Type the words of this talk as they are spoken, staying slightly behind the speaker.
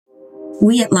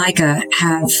We at Leica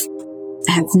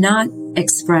have not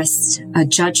expressed a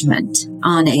judgment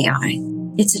on AI.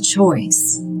 It's a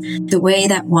choice. The way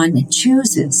that one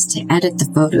chooses to edit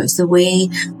the photos, the way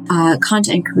a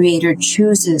content creator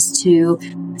chooses to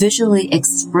visually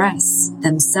express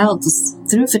themselves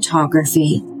through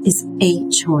photography is a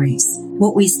choice.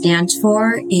 What we stand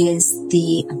for is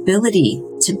the ability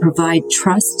to provide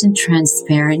trust and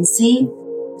transparency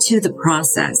to the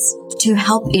process, to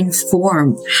help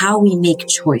inform how we make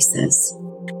choices.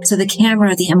 So the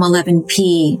camera, the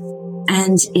M11-P,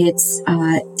 and its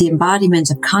the embodiment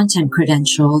of content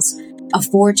credentials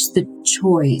affords the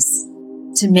choice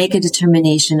to make a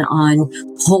determination on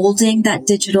holding that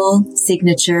digital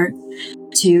signature,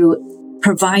 to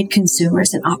provide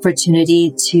consumers an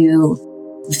opportunity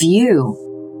to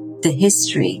view the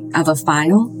history of a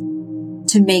file,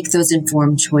 to make those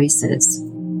informed choices.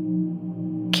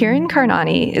 Kiran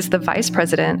Karnani is the Vice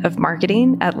President of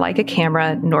Marketing at Leica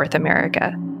Camera North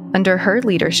America. Under her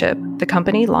leadership, the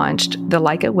company launched the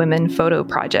Leica Women Photo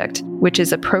Project, which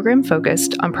is a program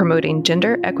focused on promoting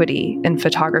gender equity in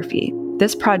photography.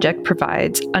 This project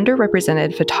provides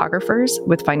underrepresented photographers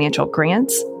with financial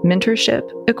grants, mentorship,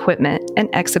 equipment, and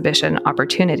exhibition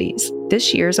opportunities.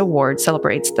 This year's award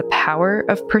celebrates the power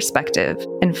of perspective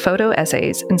in photo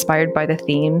essays inspired by the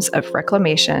themes of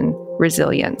reclamation,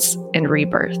 resilience, and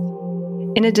rebirth.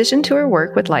 In addition to her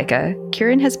work with Leica,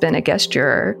 Kiran has been a guest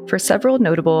juror for several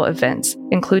notable events,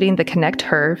 including the Connect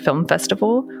Her Film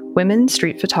Festival, Women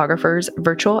Street Photographers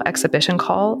Virtual Exhibition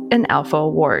Call, and Alpha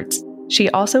Awards. She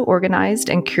also organized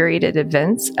and curated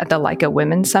events at the Leica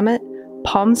Women's Summit,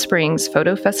 Palm Springs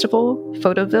Photo Festival,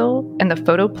 Photoville, and the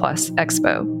Photo Plus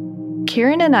Expo.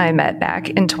 Kiran and I met back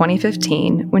in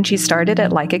 2015 when she started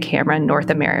at Leica Camera North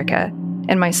America,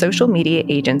 and my social media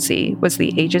agency was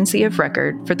the agency of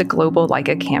record for the global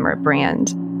Leica Camera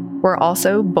brand. We're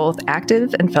also both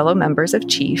active and fellow members of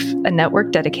Chief, a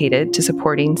network dedicated to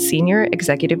supporting senior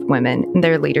executive women in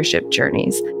their leadership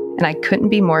journeys, and I couldn't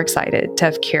be more excited to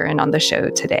have Kiran on the show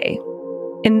today.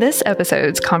 In this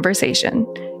episode's conversation,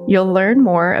 you'll learn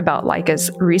more about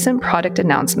Leica's recent product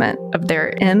announcement of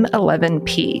their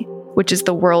M11-P, which is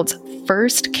the world's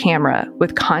first camera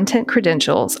with content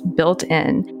credentials built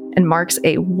in and marks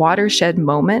a watershed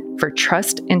moment for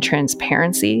trust and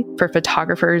transparency for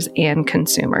photographers and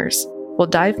consumers. We'll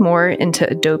dive more into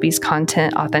Adobe's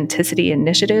Content Authenticity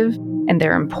Initiative and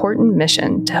their important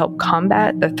mission to help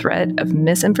combat the threat of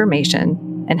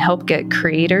misinformation and help get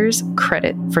creators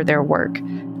credit for their work.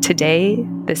 Today,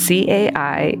 the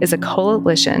CAI is a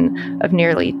coalition of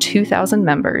nearly 2,000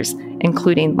 members,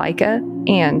 including Leica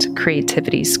and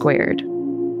Creativity Squared.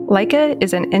 Leica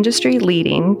is an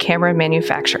industry-leading camera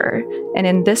manufacturer, and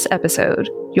in this episode,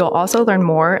 you'll also learn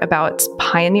more about its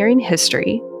pioneering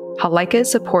history, how Leica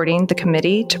is supporting the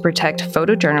Committee to Protect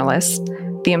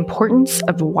Photojournalists, the importance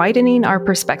of widening our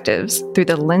perspectives through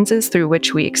the lenses through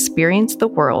which we experience the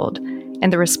world,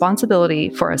 and the responsibility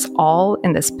for us all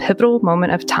in this pivotal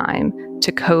moment of time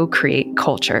to co-create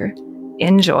culture.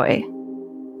 Enjoy.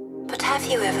 But have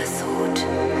you ever thought,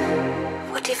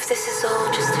 what if this is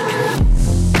all just a dream?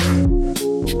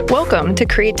 Welcome to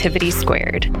Creativity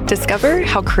Squared. Discover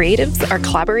how creatives are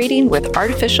collaborating with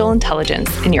artificial intelligence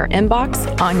in your inbox,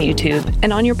 on YouTube,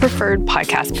 and on your preferred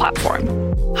podcast platform.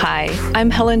 Hi, I'm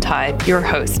Helen Todd, your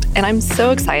host, and I'm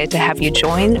so excited to have you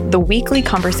join the weekly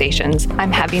conversations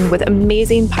I'm having with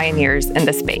amazing pioneers in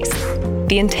the space.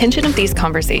 The intention of these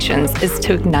conversations is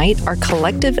to ignite our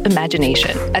collective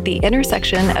imagination at the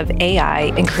intersection of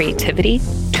AI and creativity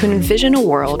to envision a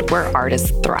world where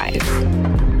artists thrive.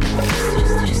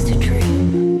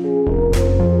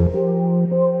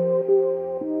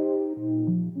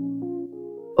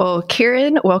 Well,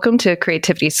 Kiran, welcome to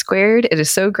Creativity Squared. It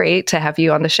is so great to have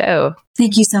you on the show.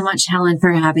 Thank you so much, Helen,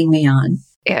 for having me on.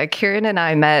 Yeah, Kiran and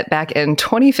I met back in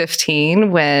 2015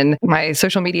 when my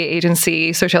social media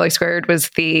agency, Socially Squared, was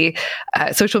the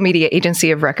social media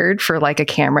agency of record for Leica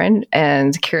Camera.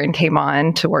 And Kiran came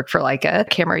on to work for Leica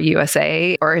Camera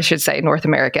USA, or I should say North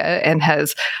America, and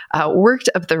has worked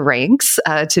up the ranks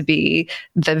to be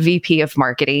the VP of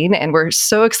Marketing. And we're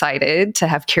so excited to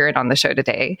have Kiran on the show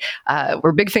today.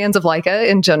 We're big fans of Leica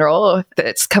in general.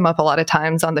 It's come up a lot of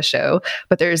times on the show,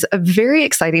 but there's a very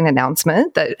exciting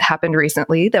announcement that happened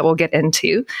recently that we'll get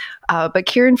into. But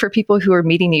Kiran, for people who are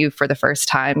meeting you for the first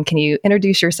time, can you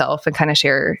introduce yourself and kind of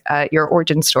share your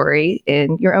origin story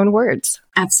in your own words?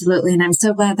 Absolutely. And I'm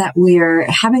so glad that we're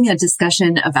having a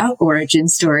discussion about origin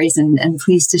stories and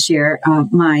pleased to share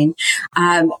mine.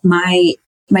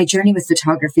 My journey with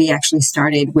photography actually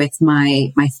started with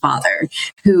my father,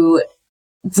 who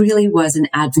really was an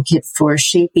advocate for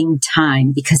shaping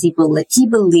time because he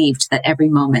believed that every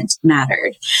moment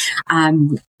mattered.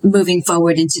 Moving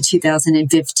forward into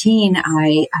 2015,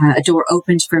 a door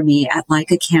opened for me at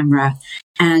Leica Camera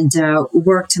and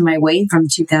worked my way from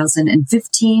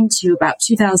 2015 to about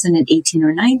 2018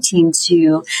 or 19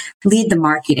 to lead the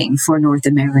marketing for North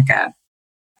America.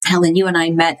 Helen, you and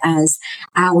I met as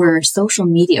our social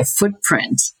media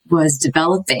footprint was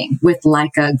developing with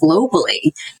Leica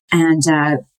globally. And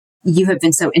you have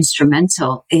been so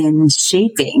instrumental in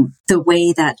shaping the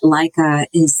way that Leica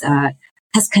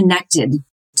has connected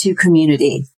to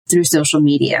community through social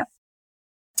media.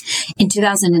 In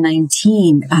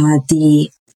 2019,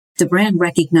 the brand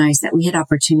recognized that we had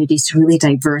opportunities to really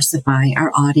diversify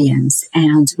our audience.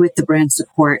 And with the brand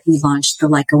support, we launched the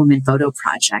Leica Women Photo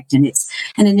Project. And it's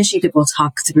an initiative we'll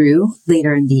talk through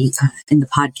later in the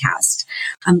podcast.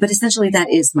 But essentially,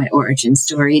 that is my origin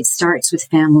story. It starts with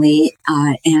family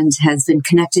and has been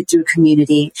connected through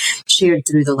community, shared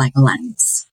through the Leica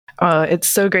lens. It's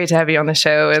so great to have you on the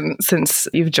show. And since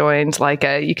you've joined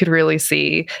Leica, you could really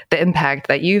see the impact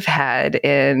that you've had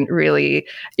in really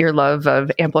your love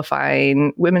of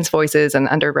amplifying women's voices and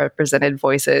underrepresented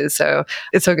voices. So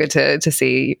it's so good to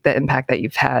see the impact that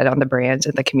you've had on the brand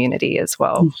and the community as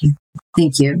well. Thank you.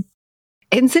 Thank you.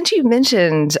 And since you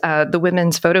mentioned the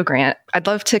Women's Photo Grant, I'd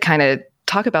love to kind of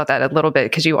talk about that a little bit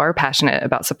because you are passionate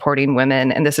about supporting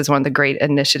women. And this is one of the great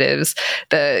initiatives.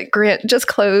 The grant just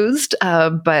closed,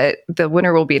 but the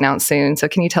winner will be announced soon. So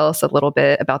can you tell us a little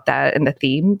bit about that and the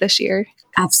theme this year?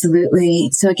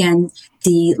 Absolutely. So again,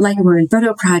 the Leica Women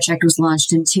Photo Project was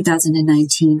launched in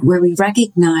 2019, where we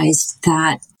recognized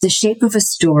that the shape of a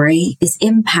story is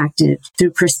impacted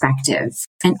through perspective.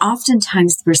 And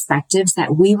oftentimes the perspectives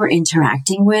that we were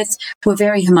interacting with were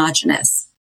very homogenous.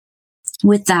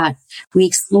 With that, we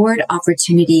explored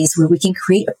opportunities where we can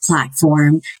create a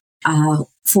platform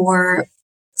for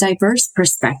diverse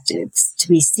perspectives to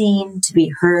be seen, to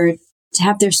be heard, to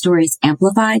have their stories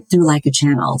amplified through Leica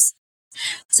channels.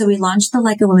 So we launched the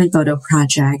Leica Women Photo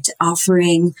Project,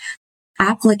 offering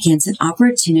applicants an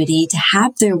opportunity to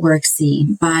have their work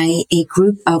seen by a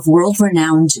group of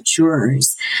world-renowned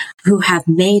jurors who have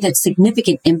made a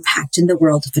significant impact in the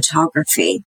world of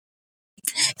photography.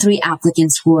 3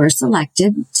 applicants were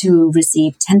selected to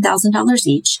receive $10,000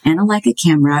 each and a Leica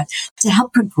camera to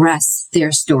help progress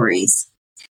their stories.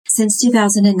 Since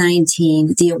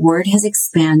 2019, the award has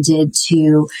expanded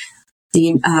to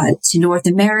North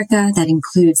America. That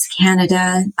includes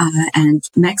Canada and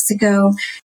Mexico,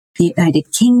 the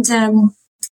United Kingdom,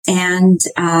 and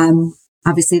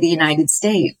obviously the United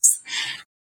States,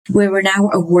 where we're now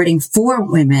awarding 4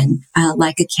 women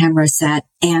Leica camera set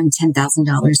and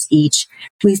 $10,000 each.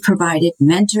 We've provided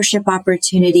mentorship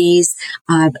opportunities,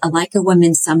 a Leica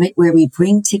Women Summit where we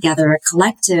bring together a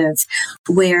collective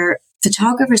where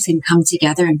photographers can come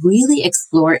together and really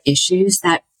explore issues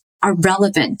that are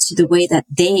relevant to the way that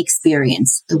they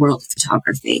experience the world of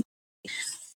photography.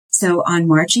 So on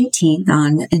March 18th,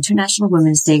 on International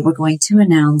Women's Day, we're going to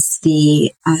announce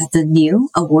the new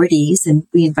awardees, and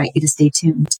we invite you to stay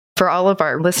tuned. For all of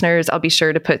our listeners, I'll be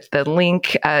sure to put the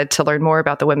link to learn more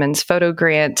about the Women's Photo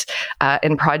Grant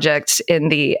and project in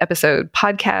the episode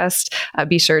podcast.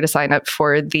 Be sure to sign up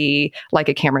for the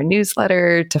Leica Camera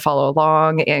newsletter to follow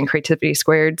along and Creativity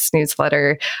Squared's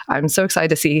newsletter. I'm so excited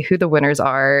to see who the winners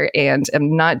are and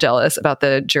am not jealous about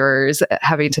the jurors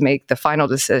having to make the final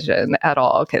decision at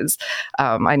all because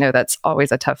I know that's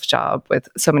always a tough job with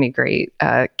so many great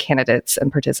candidates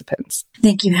and participants.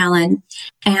 Thank you, Helen.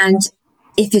 And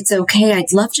if it's okay,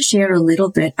 I'd love to share a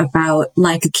little bit about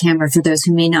Leica Camera for those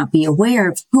who may not be aware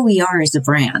of who we are as a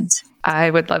brand. I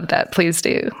would love that. Please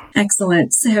do.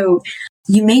 Excellent. So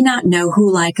you may not know who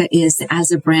Leica is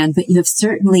as a brand, but you have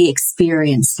certainly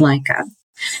experienced Leica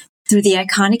through the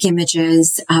iconic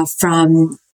images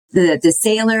from the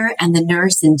sailor and the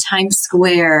nurse in Times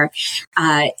Square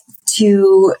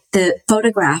to the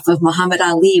photograph of Muhammad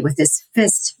Ali with his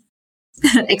fist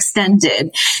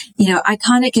extended.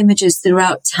 Iconic images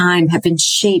throughout time have been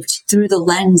shaped through the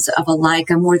lens of a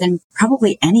Leica more than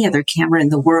probably any other camera in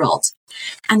the world.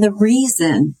 And the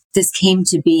reason this came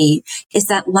to be is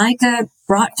that Leica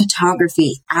brought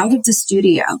photography out of the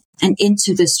studio and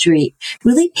into the street,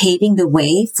 really paving the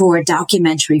way for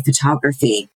documentary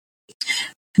photography.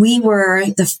 We were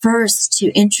the first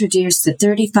to introduce the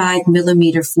 35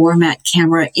 millimeter format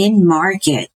camera in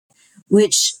market,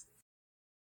 which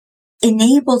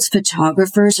enables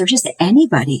photographers or just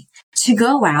anybody to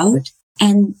go out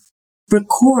and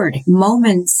record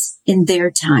moments in their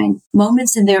time,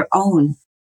 moments in their own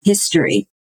history.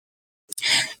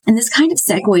 And this kind of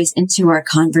segues into our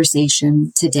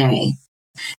conversation today.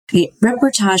 Okay,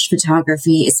 reportage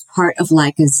photography is part of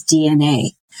Leica's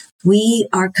DNA. We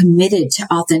are committed to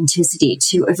authenticity,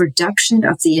 to a reduction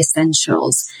of the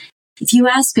essentials. If you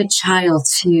ask a child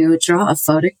to draw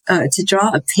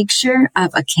a picture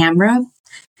of a camera,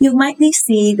 you'll likely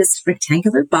see this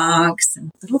rectangular box, a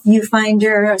little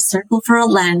viewfinder, a circle for a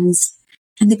lens,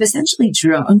 and they've essentially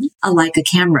drawn a Leica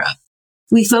camera.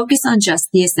 We focus on just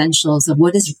the essentials of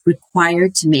what is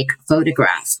required to make a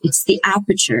photograph. It's the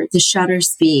aperture, the shutter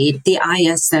speed, the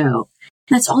ISO.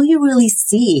 That's all you really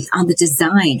see on the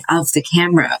design of the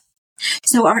camera.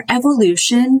 So our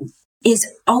evolution is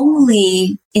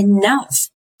only enough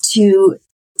to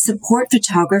support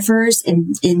photographers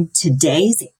in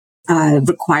today's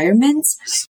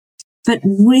requirements, but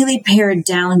really pared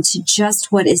down to just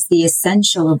what is the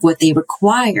essential of what they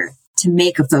require to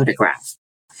make a photograph.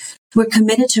 We're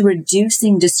committed to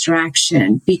reducing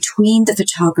distraction between the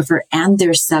photographer and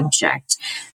their subject,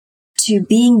 to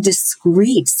being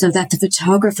discreet so that the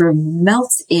photographer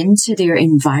melts into their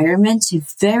environment to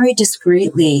very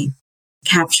discreetly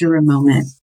capture a moment.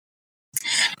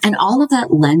 And all of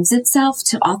that lends itself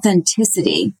to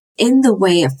authenticity in the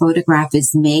way a photograph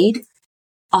is made,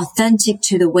 authentic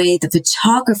to the way the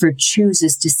photographer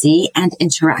chooses to see and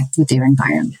interact with their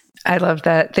environment. I love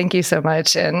that. Thank you so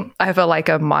much. And I have a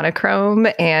Leica monochrome,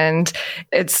 and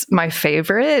it's my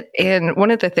favorite. And one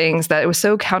of the things that it was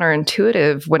so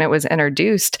counterintuitive when it was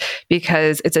introduced,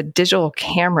 because it's a digital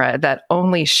camera that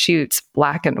only shoots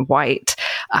black and white.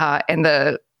 And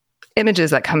the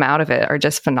images that come out of it are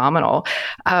just phenomenal.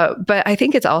 But I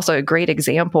think it's also a great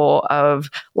example of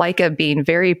Leica being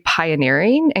very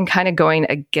pioneering and kind of going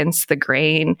against the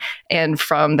grain. And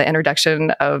from the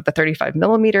introduction of the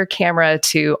 35mm camera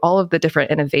to all of the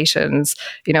different innovations,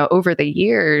 over the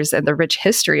years and the rich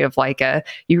history of Leica,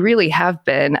 you really have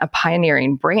been a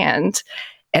pioneering brand.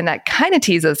 And that kind of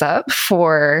tees us up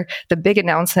for the big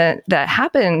announcement that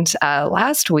happened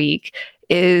last week,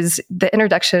 is the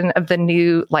introduction of the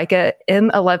new Leica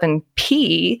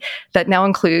M11-P that now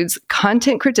includes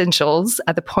content credentials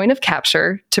at the point of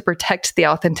capture to protect the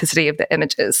authenticity of the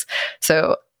images.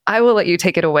 So I will let you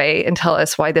take it away and tell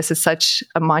us why this is such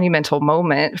a monumental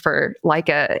moment for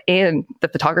Leica and the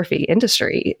photography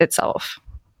industry itself.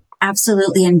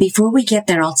 Absolutely. And before we get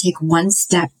there, I'll take one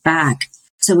step back.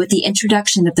 So with the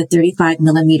introduction of the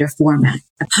 35mm format,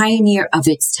 a pioneer of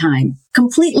its time,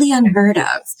 completely unheard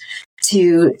of,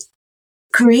 to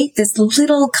create this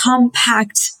little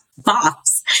compact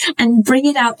box and bring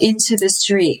it out into the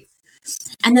street.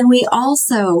 And then we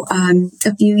also,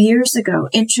 a few years ago,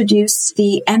 introduced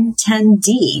the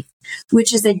M10D,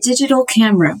 which is a digital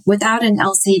camera without an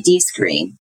LCD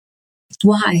screen.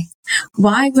 Why?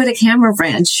 Why would a camera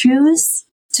brand choose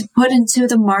to put into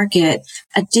the market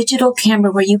a digital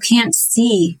camera where you can't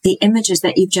see the images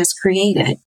that you've just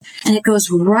created? And it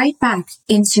goes right back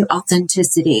into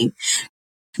authenticity.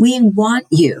 We want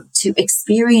you to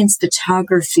experience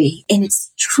photography in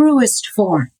its truest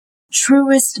form,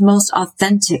 truest, most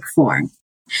authentic form.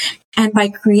 And by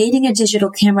creating a digital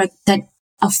camera that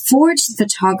affords the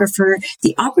photographer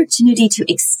the opportunity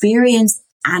to experience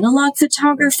analog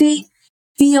photography,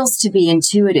 feels to be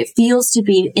intuitive, feels to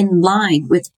be in line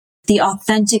with the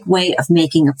authentic way of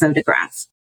making a photograph.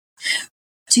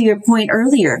 To your point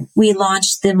earlier, we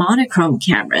launched the monochrome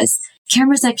cameras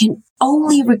that can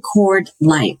only record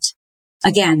light.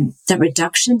 Again, the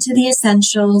reduction to the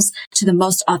essentials, to the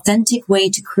most authentic way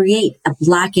to create a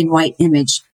black and white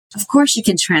image. Of course, you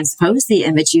can transpose the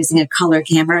image using a color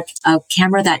camera, a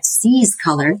camera that sees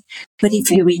color. But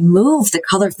if you remove the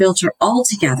color filter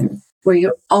altogether, where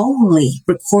you're only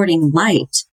recording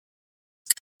light,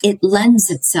 it lends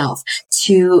itself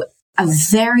to a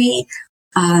very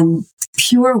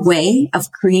pure way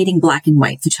of creating black and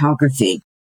white photography.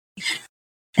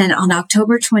 And on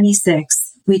October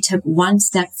 26th, we took one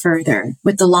step further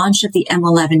with the launch of the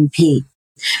M11-P.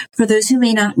 For those who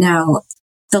may not know,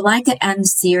 the Leica M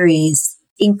series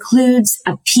includes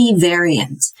a P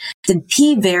variant. The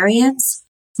P variants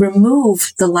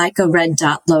remove the Leica red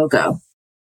dot logo,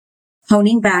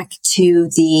 honing back to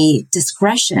the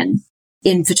discretion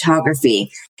in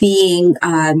photography, being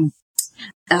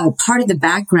part of the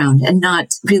background and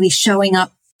not really showing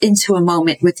up into a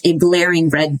moment with a glaring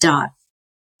red dot.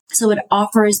 So it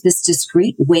offers this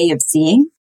discrete way of seeing.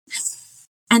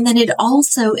 And then it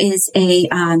also is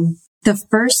the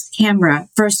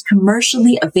first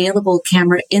commercially available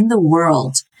camera in the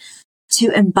world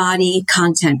to embody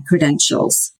content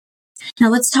credentials. Now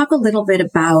let's talk a little bit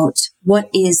about what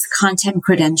is content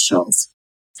credentials.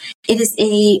 It is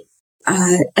a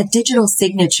a digital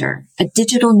signature, a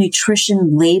digital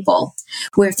nutrition label,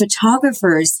 where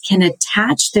photographers can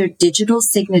attach their digital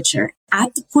signature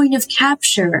at the point of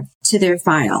capture to their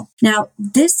file. Now,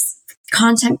 this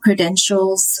content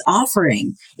credentials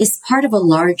offering is part of a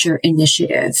larger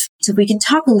initiative. So we can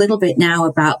talk a little bit now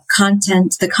about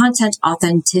the Content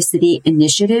Authenticity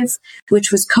Initiative, which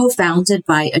was co-founded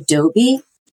by Adobe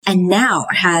and now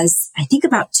has, I think,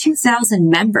 about 2,000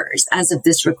 members as of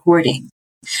this recording.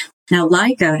 Now,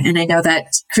 Leica, and I know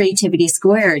that Creativity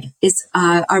Squared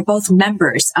are both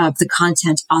members of the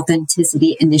Content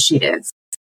Authenticity Initiative.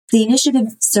 The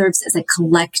initiative serves as a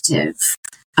collective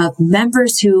of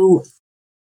members who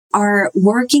are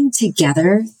working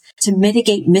together to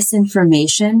mitigate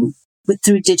misinformation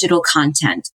through digital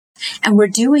content. And we're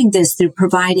doing this through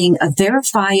providing a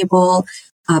verifiable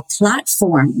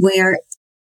platform where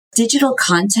digital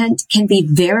content can be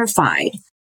verified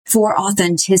for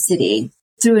authenticity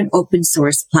through an open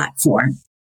source platform.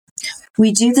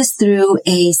 We do this through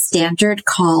a standard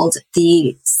called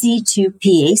the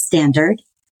C2PA standard,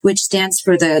 which stands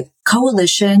for the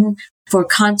Coalition for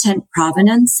Content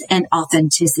Provenance and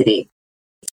Authenticity.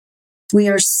 We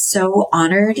are so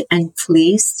honored and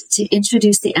pleased to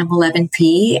introduce the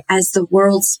M11-P as the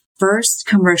world's first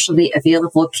commercially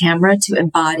available camera to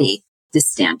embody this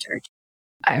standard.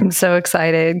 I'm so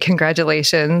excited.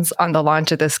 Congratulations on the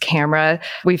launch of this camera.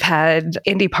 We've had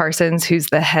Indy Parsons, who's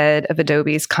the head of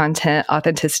Adobe's Content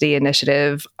Authenticity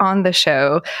Initiative, on the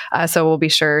show. So we'll be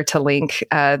sure to link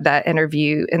that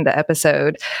interview in the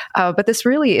episode. But this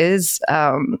really is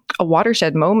a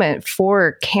watershed moment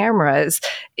for cameras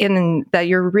in that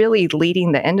you're really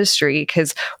leading the industry,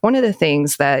 because one of the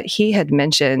things that he had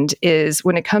mentioned is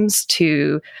when it comes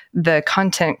to the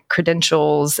content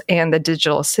credentials and the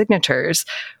digital signatures,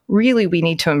 really we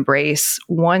need to embrace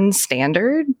one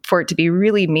standard for it to be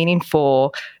really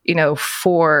meaningful,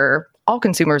 for all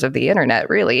consumers of the internet,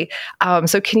 really.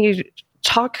 So can you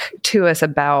talk to us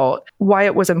about why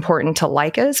it was important to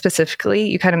Leica specifically?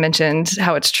 You kind of mentioned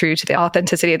how it's true to the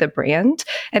authenticity of the brand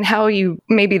and how you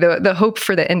maybe the hope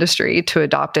for the industry to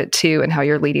adopt it too, and how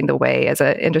you're leading the way as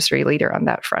an industry leader on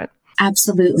that front.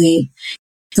 Absolutely.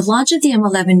 The launch of the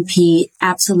M11-P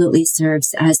absolutely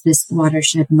serves as this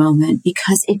watershed moment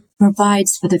because it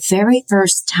provides for the very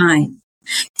first time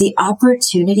the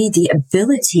opportunity, the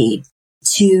ability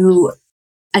to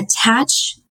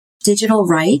attach digital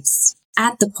rights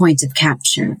at the point of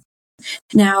capture.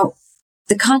 Now,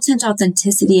 the Content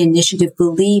Authenticity Initiative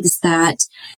believes that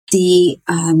the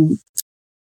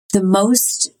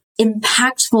most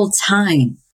impactful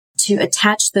time to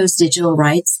attach those digital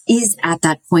rights is at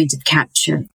that point of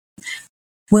capture.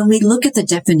 When we look at the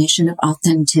definition of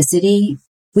authenticity,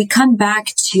 we come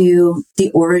back to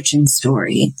the origin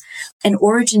story, an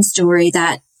origin story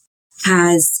that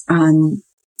is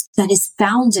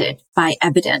founded by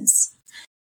evidence.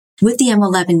 With the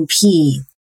M11-P,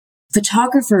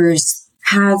 photographers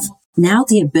have now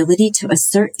the ability to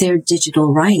assert their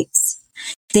digital rights.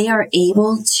 They are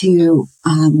able to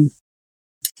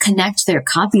connect their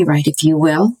copyright, if you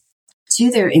will,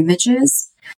 to their images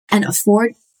and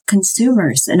afford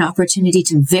consumers an opportunity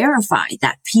to verify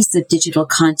that piece of digital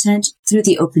content through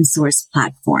the open source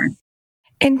platform.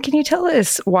 And can you tell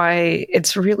us why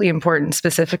it's really important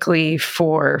specifically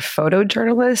for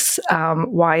photojournalists,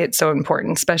 why it's so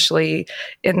important, especially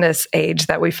in this age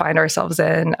that we find ourselves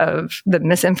in of the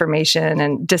misinformation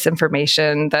and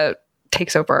disinformation that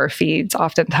takes over our feeds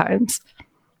oftentimes?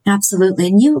 Absolutely.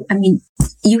 And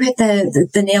you hit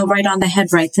the nail right on the head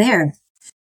right there.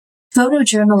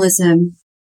 Photojournalism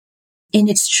in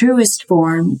its truest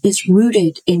form is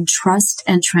rooted in trust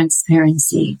and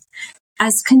transparency.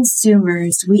 As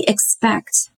consumers, we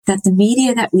expect that the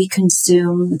media that we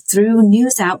consume through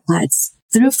news outlets,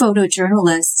 through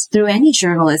photojournalists, through any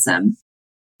journalism,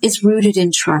 is rooted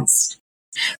in trust.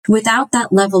 Without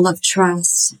that level of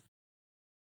trust,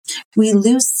 we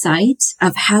lose sight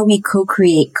of how we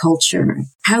co-create culture,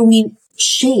 how we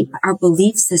shape our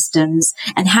belief systems,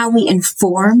 and how we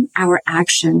inform our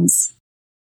actions.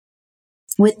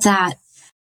 With that,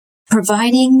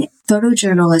 providing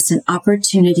photojournalists an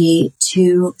opportunity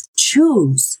to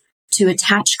choose to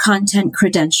attach content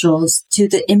credentials to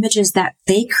the images that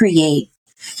they create,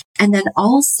 and then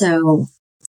also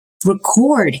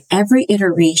record every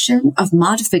iteration of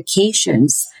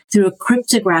modifications through a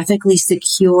cryptographically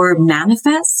secure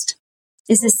manifest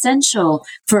is essential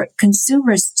for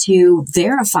consumers to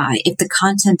verify if the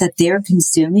content that they're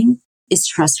consuming is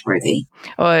trustworthy.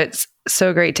 Well, it's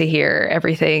so great to hear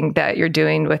everything that you're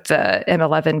doing with the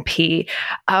M11-P.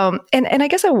 And I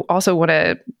guess I also want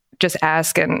to just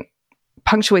ask and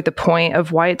punctuate the point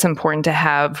of why it's important to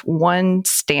have one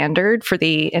standard for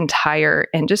the entire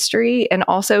industry, and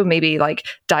also maybe like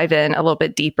dive in a little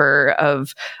bit deeper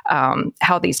of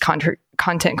how these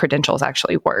content credentials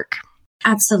actually work.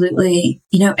 Absolutely.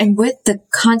 And with the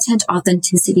Content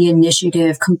Authenticity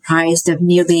Initiative comprised of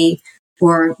nearly,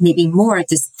 or maybe more at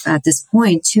this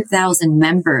point, 2,000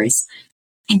 members.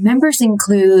 And members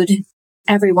include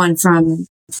everyone from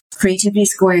Creativity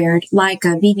Squared,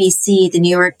 Leica, BBC, the New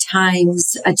York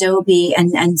Times, Adobe,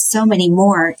 and so many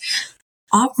more.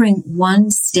 Offering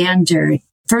one standard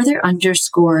further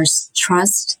underscores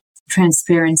trust,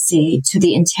 transparency to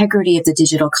the integrity of the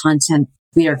digital content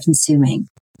we are consuming.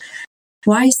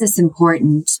 Why is this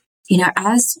important?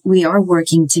 As we are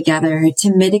working together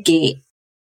to mitigate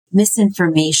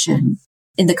misinformation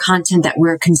in the content that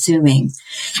we're consuming.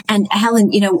 And Helen,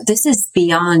 this is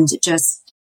beyond just,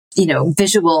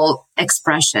 visual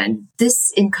expression.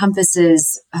 This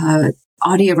encompasses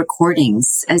audio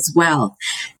recordings as well.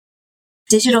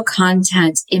 Digital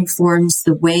content informs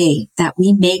the way that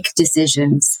we make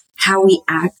decisions, how we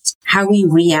act, how we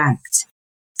react,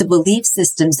 the belief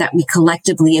systems that we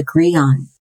collectively agree on.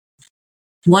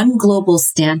 One global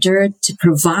standard to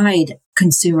provide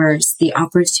consumers the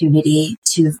opportunity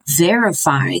to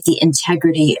verify the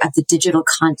integrity of the digital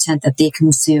content that they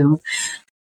consume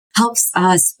helps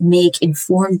us make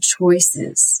informed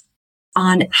choices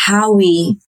on how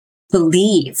we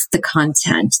believe the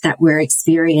content that we're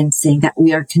experiencing, that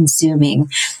we are consuming,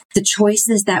 the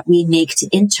choices that we make to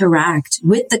interact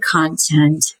with the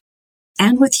content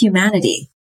and with humanity.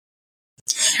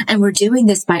 And we're doing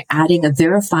this by adding a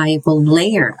verifiable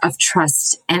layer of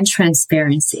trust and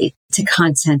transparency to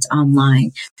content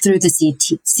online through the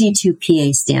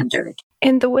C2PA standard.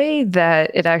 And the way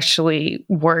that it actually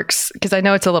works, because I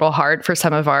know it's a little hard for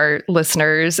some of our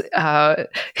listeners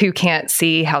who can't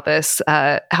see how this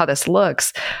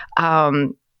looks,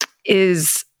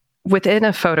 is within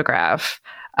a photograph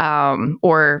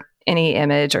or any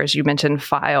image, or as you mentioned,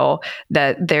 file,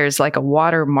 that there's like a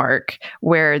watermark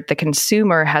where the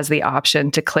consumer has the option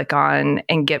to click on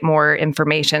and get more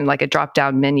information, like a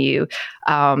drop-down menu,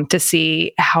 to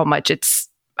see how much it's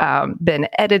been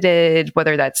edited,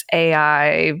 whether that's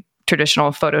AI,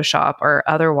 traditional Photoshop, or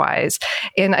otherwise.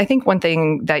 And I think one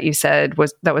thing that you said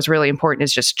was really important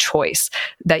is just choice,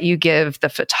 that you give the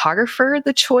photographer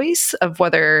the choice of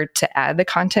whether to add the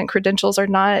content credentials or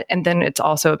not. And then it's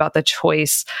also about the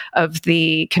choice of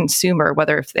the consumer,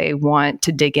 whether if they want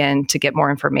to dig in to get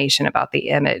more information about the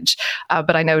image.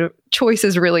 But I know choice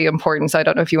is really important. So I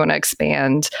don't know if you want to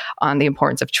expand on the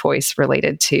importance of choice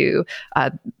related to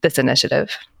this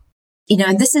initiative.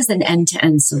 This is an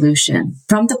end-to-end solution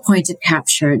from the point of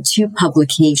capture to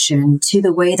publication to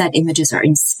the way that images are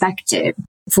inspected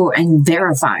for and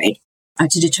verified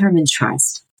to determine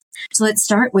trust. So let's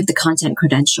start with the content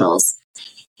credentials.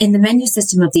 In the menu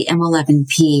system of the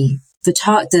M11-P,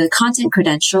 the content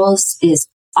credentials is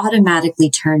automatically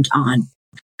turned on.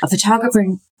 A photographer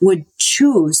would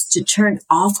choose to turn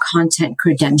off content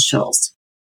credentials,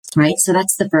 right? So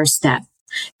that's the first step.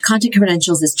 Content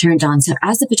credentials is turned on. So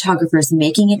as the photographer is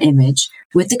making an image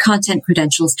with the content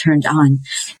credentials turned on,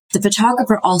 the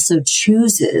photographer also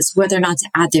chooses whether or not to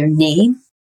add their name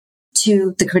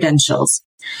to the credentials.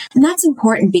 And that's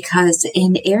important because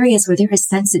in areas where there is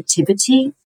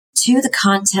sensitivity to the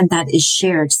content that is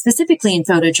shared, specifically in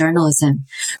photojournalism,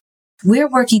 we're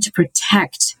working to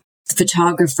protect the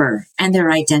photographer and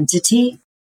their identity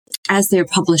as they're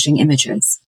publishing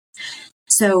images.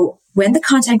 So when the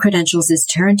content credentials is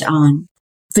turned on,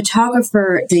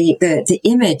 photographer, the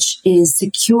image is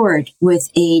secured with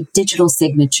a digital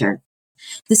signature.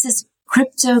 This is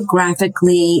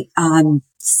cryptographically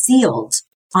sealed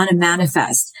on a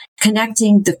manifest,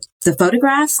 connecting the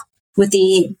photograph with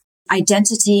the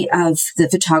identity of the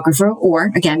photographer,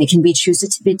 or again, it can be chosen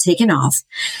to be taken off.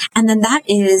 And then that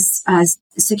is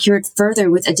secured further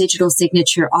with a digital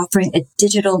signature offering a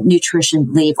digital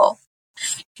nutrition label.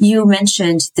 You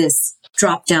mentioned this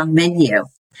drop-down menu,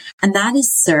 and that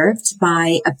is served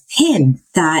by a pin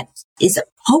that is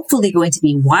hopefully going to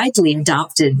be widely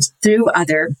adopted through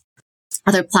other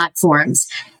platforms.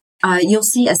 You'll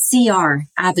see a CR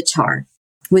avatar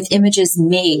with images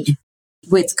made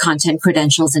with content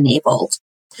credentials enabled.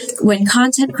 When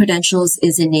content credentials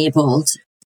is enabled,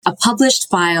 a published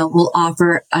file will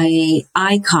offer a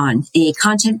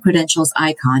content credentials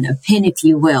icon, a pin, if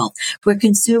you will, where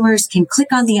consumers can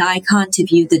click on the icon to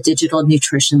view the digital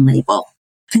nutrition label.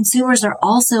 Consumers are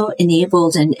also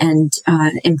enabled and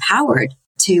empowered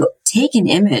to take an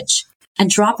image and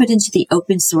drop it into the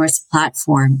open source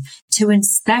platform to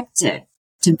inspect it,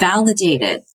 to validate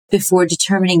it, before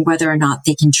determining whether or not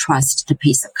they can trust the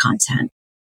piece of content.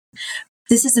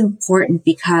 This is important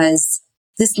because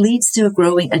this leads to a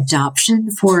growing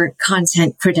adoption for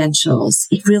content credentials.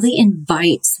 It really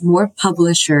invites more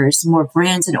publishers, more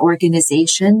brands and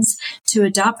organizations to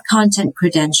adopt content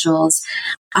credentials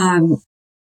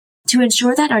to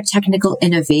ensure that our technical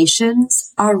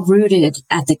innovations are rooted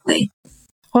ethically.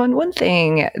 Well, and one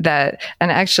thing that,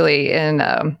 and actually in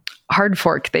Hard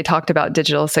Fork, they talked about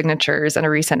digital signatures in a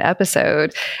recent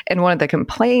episode. And one of the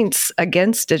complaints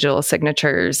against digital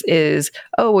signatures is,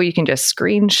 oh, well, you can just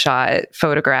screenshot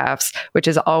photographs, which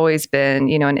has always been,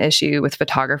 an issue with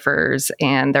photographers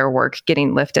and their work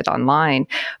getting lifted online.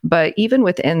 But even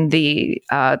within the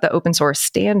open source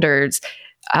standards,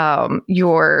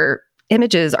 your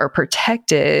images are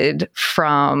protected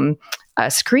from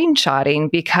screenshotting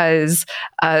because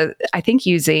I think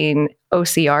using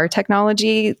OCR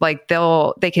technology, like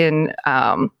they can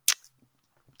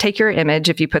take your image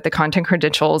if you put the content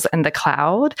credentials in the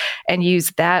cloud and use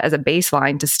that as a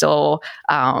baseline to still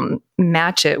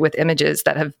match it with images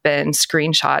that have been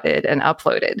screenshotted and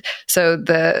uploaded. So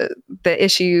the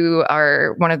issue,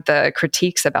 or one of the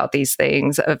critiques about these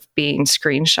things of being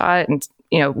screenshot and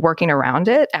working around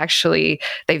it, actually,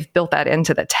 they've built that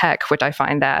into the tech, which I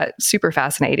find that super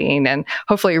fascinating and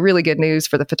hopefully really good news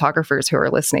for the photographers who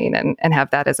are listening and have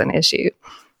that as an issue.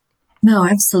 No,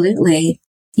 absolutely.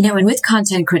 And with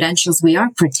content credentials, we are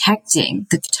protecting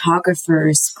the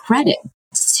photographer's credit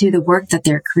to the work that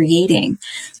they're creating.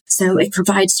 So it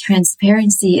provides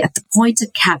transparency at the point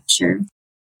of capture,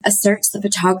 asserts the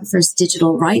photographer's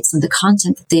digital rights on the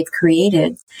content that they've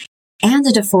created, and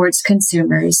it affords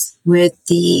consumers with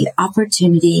the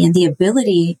opportunity and the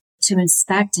ability to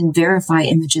inspect and verify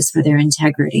images for their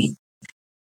integrity.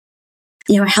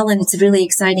 Helen, it's really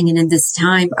exciting. And in this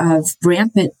time of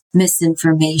rampant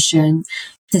misinformation,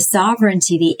 the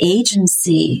sovereignty, the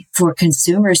agency for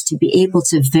consumers to be able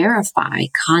to verify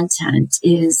content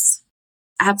is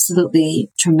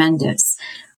absolutely tremendous.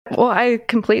 Well, I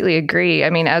completely agree. I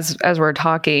mean, as we're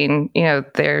talking,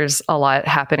 there's a lot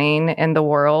happening in the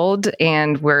world,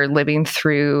 and we're living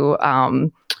through,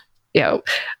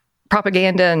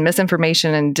 propaganda and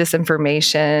misinformation and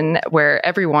disinformation, where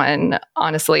everyone,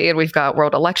 honestly, and we've got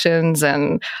world elections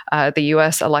and the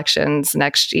U.S. elections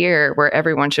next year, where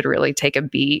everyone should really take a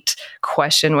beat,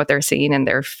 question what they're seeing in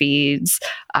their feeds,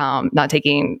 not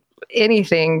taking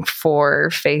anything for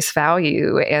face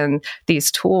value. And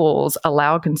these tools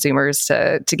allow consumers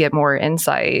to get more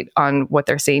insight on what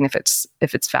they're seeing, if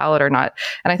it's valid or not.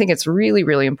 And I think it's really,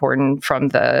 really important from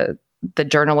the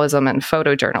journalism and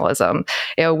photojournalism.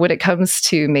 When it comes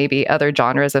to maybe other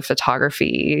genres of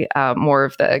photography, more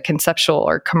of the conceptual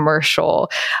or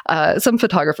commercial, some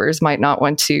photographers might not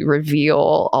want to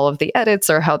reveal all of the edits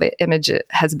or how the image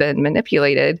has been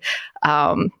manipulated,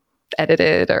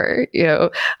 edited, or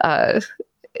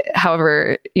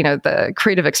however the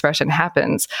creative expression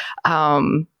happens.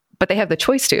 But they have the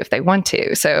choice to if they want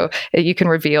to. So you can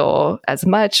reveal as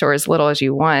much or as little as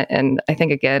you want. And I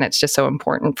think, again, it's just so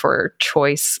important for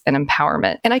choice and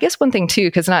empowerment. And I guess one thing, too,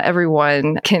 because not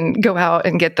everyone can go out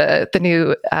and get the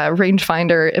new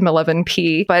rangefinder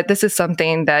M11-P, but this is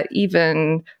something that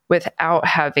even without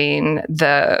having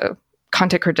the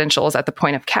content credentials at the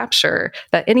point of capture,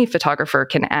 that any photographer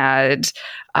can add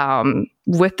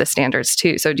with the standards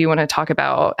too. So do you want to talk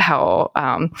about how,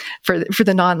 for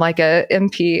the non-Leica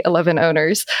MP11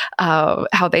 owners,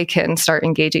 how they can start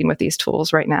engaging with these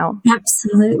tools right now?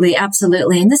 Absolutely.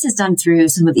 And this is done through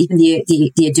some of even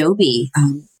the Adobe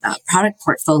product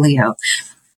portfolio.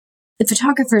 The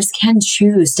photographers can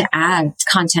choose to add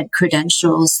content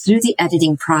credentials through the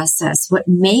editing process. What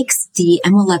makes the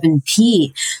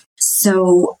M11-P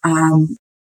so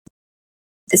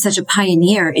such a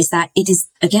pioneer is that it is,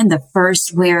 again, the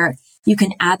first where you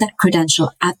can add that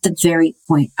credential at the very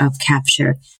point of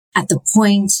capture, at the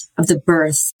point of the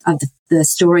birth of the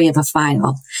story of a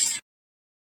file.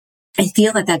 I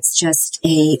feel that that's just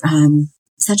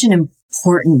such an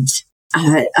important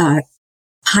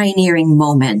pioneering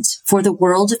moment for the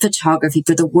world of photography,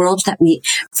 for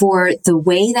the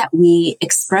way that we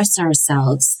express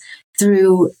ourselves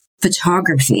through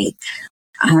photography.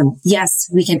 Yes,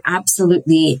 we can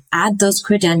absolutely add those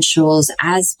credentials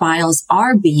as files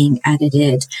are being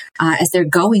edited, as they're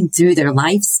going through their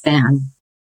lifespan.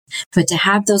 But to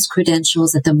have those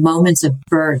credentials at the moment of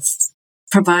birth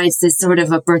provides this sort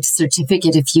of a birth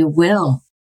certificate, if you will,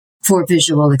 for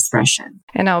visual expression.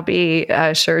 And I'll be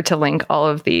sure to link all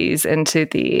of these into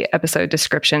the episode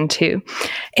description too.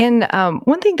 And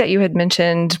one thing that you had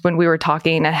mentioned when we were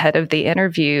talking ahead of the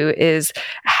interview is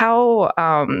how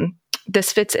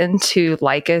this fits into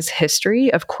Leica's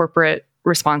history of corporate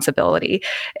responsibility.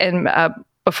 And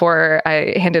before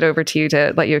I hand it over to you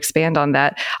to let you expand on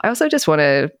that, I also just want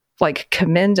to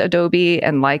commend Adobe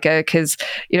and Leica, because,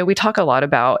 we talk a lot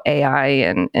about AI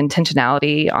and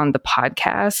intentionality on the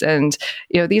podcast. And,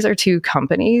 these are two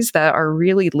companies that are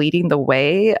really leading the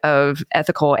way of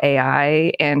ethical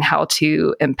AI and how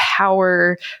to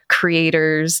empower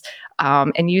creators,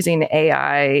 and using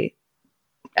AI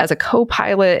as a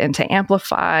co-pilot and to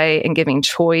amplify and giving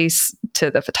choice to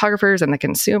the photographers and the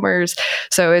consumers.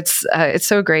 So it's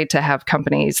so great to have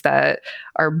companies that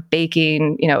are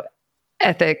baking,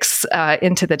 ethics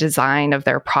into the design of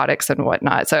their products and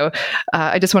whatnot. So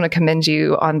I just want to commend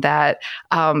you on that,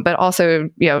 but also,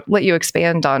 let you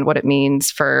expand on what it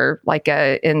means for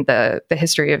Leica in the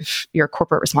history of your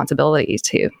corporate responsibilities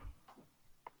too.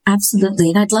 Absolutely.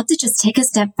 And I'd love to just take a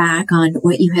step back on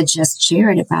what you had just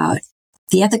shared about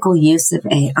the ethical use of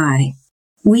AI.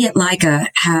 We at Leica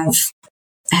have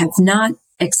not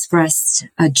expressed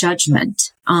a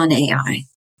judgment on AI.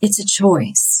 It's a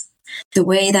choice. The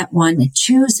way that one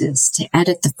chooses to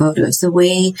edit the photos, the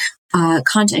way a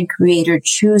content creator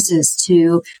chooses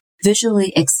to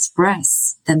visually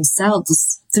express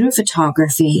themselves through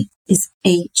photography is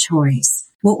a choice.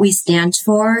 What we stand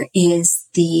for is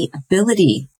the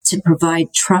ability to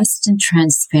provide trust and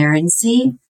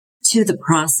transparency to the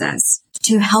process,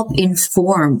 to help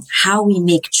inform how we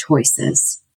make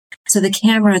choices. So the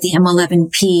camera, the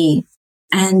M11-P,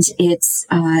 and its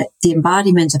the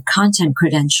embodiment of content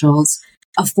credentials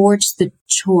affords the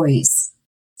choice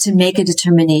to make a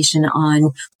determination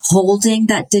on holding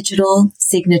that digital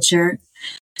signature,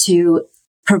 to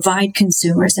provide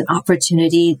consumers an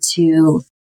opportunity to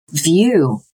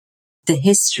view the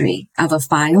history of a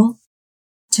file,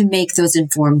 to make those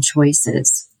informed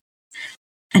choices.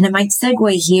 And I might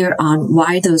segue here on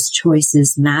why those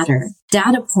choices matter.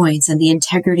 Data points and the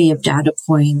integrity of data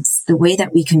points, the way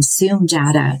that we consume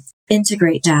data,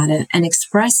 integrate data, and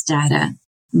express data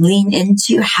lean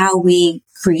into how we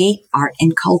create art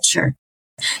and culture.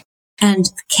 And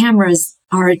cameras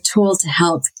are a tool to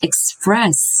help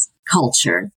express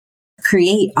culture,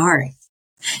 create art.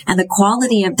 And the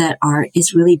quality of that art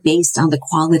is really based on the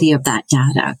quality of that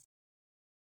data.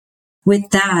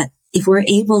 With that, if we're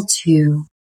able to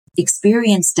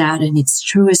experience data in its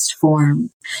truest form,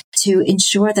 to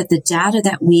ensure that the data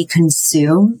that we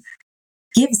consume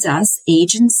gives us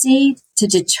agency to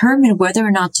determine whether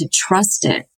or not to trust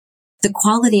it, the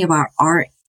quality of our art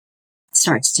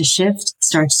starts to shift,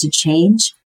 starts to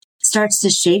change, starts to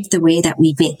shape the way that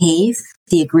we behave,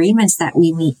 the agreements that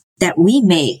we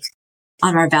make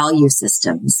on our value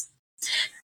systems.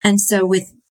 And so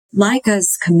with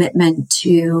Leica's commitment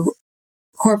to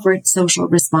corporate social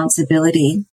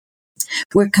responsibility,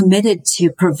 we're committed to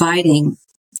providing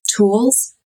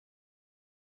tools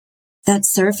that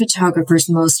serve photographers'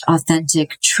 most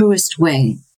authentic, truest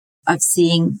way of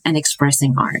seeing and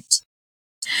expressing art.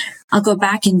 I'll go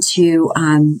back into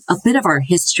a bit of our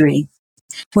history.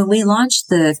 When we launched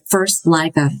the first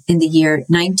Leica in the year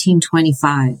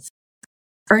 1925,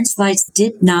 Ernst Leitz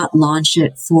did not launch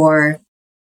it for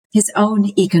his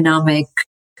own economic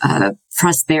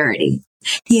prosperity.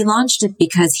 He launched it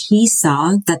because he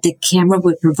saw that the camera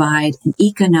would provide an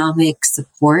economic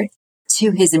support to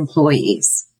his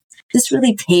employees. This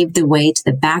really paved the way to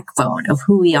the backbone of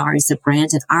who we are as a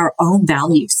brand and our own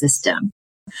value system.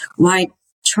 Why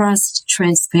trust,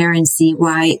 transparency,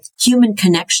 why human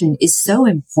connection is so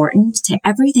important to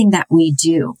everything that we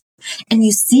do. And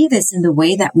you see this in the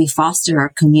way that we foster our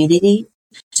community,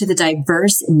 to the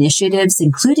diverse initiatives,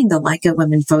 including the Leica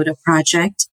Women Photo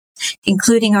Project,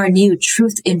 including our new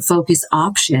Truth in Focus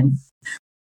auction.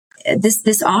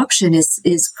 This auction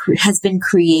has been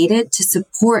created to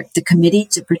support the Committee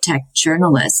to Protect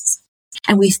Journalists.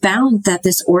 And we found that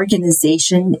this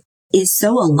organization is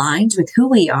so aligned with who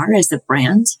we are as a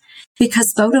brand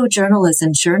because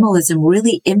photojournalism, journalism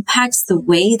really impacts the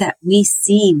way that we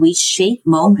shape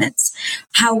moments,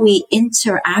 how we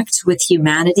interact with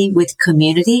humanity, with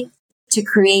community, to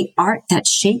create art that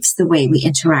shapes the way we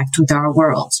interact with our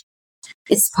world.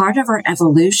 It's part of our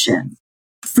evolution.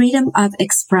 Freedom of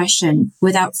expression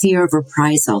without fear of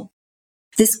reprisal.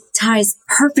 This ties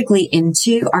perfectly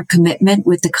into our commitment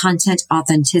with the Content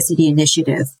Authenticity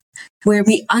Initiative, where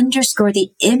we underscore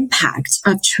the impact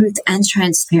of truth and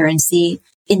transparency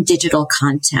in digital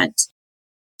content.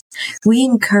 We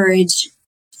encourage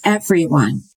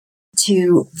everyone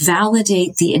to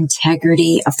validate the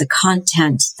integrity of the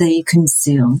content they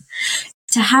consume,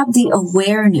 to have the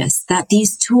awareness that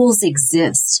these tools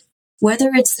exist,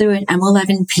 whether it's through an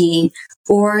M11-P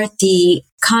or the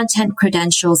content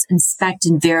credentials, inspect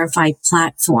and verify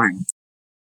platform.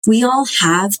 We all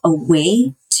have a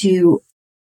way to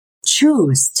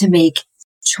choose to make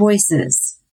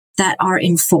choices that are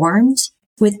informed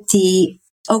with the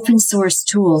open source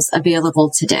tools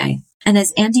available today. And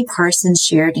as Andy Parsons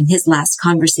shared in his last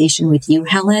conversation with you,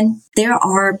 Helen, there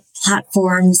are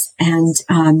platforms and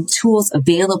tools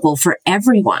available for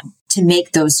everyone to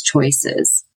make those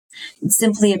choices. It's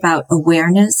simply about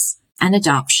awareness and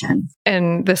adoption.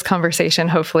 And this conversation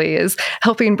hopefully is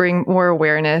helping bring more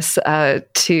awareness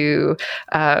to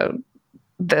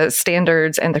the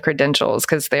standards and the credentials,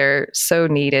 because they're so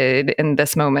needed in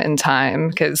this moment in time,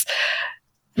 because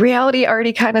reality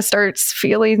already kind of starts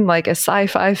feeling like a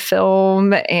sci-fi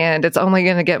film, and it's only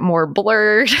going to get more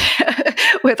blurred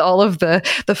with all of the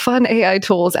fun AI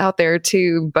tools out there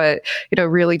too. But,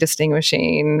 really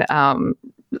distinguishing,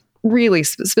 really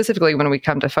specifically when we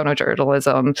come to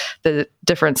photojournalism, the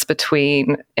difference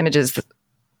between images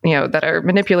that are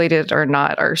manipulated or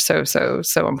not are so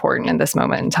important in this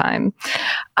moment in time.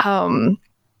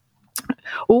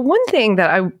 Well, one thing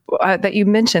that that you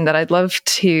mentioned that I'd love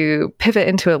to pivot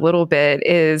into a little bit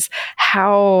is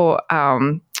how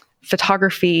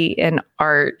photography and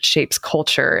art shapes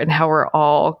culture, and how we're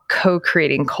all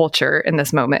co-creating culture in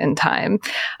this moment in time.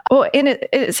 Well, and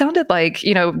it sounded like,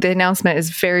 the announcement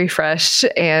is very fresh,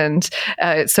 and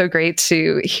it's so great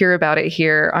to hear about it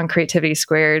here on Creativity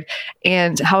Squared,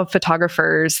 and how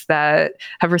photographers that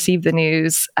have received the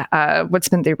news, what's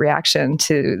been the reaction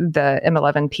to the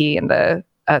M11-P and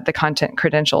the content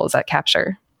credentials at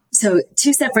Capture? So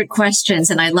 2 separate questions,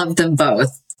 and I love them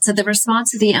both. So the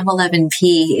response to the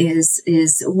M11-P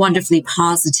is wonderfully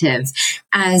positive,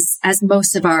 as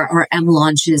most of our M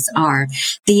launches are.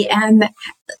 The M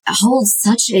holds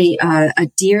such a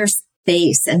dear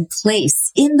space and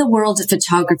place in the world of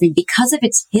photography because of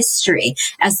its history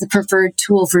as the preferred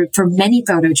tool for many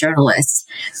photojournalists.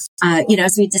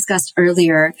 As we discussed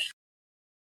earlier,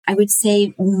 I would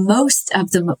say most of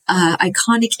the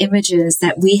iconic images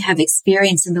that we have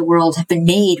experienced in the world have been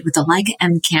made with the Leica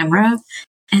M camera,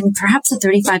 and perhaps a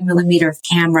 35 millimeter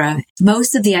camera.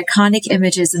 Most of the iconic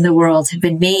images in the world have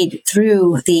been made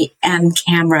through the M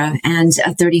camera and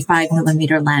a 35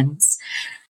 millimeter lens.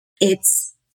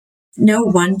 It's no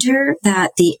wonder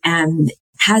that the M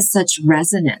has such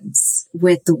resonance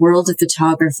with the world of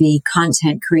photography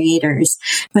content creators.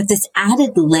 But this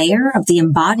added layer of the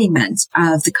embodiment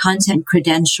of the content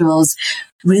credentials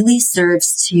really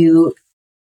serves to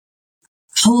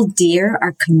hold dear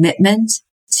our commitment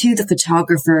to the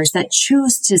photographers that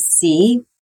choose to see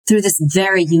through this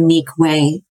very unique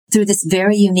way, through this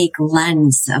very unique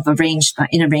lens of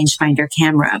in a rangefinder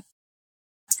camera.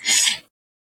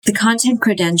 The content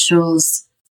credentials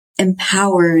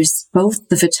empowers both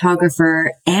the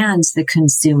photographer and the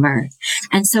consumer.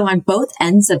 And so on both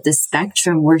ends of the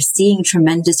spectrum, we're seeing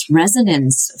tremendous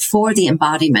resonance for the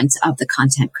embodiment of the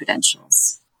content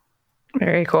credentials.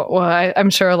 Very cool. Well, I'm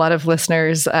sure a lot of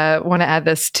listeners want to add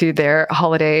this to their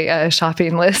holiday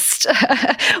shopping list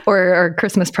or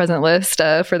Christmas present list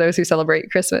for those who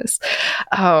celebrate Christmas.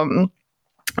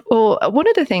 Well, one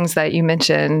of the things that you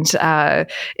mentioned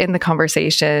in the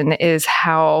conversation is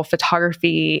how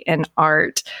photography and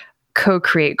art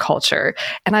co-create culture.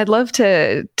 And I'd love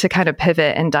to kind of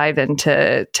pivot and dive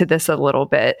into this a little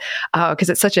bit, because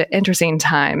it's such an interesting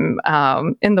time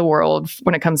in the world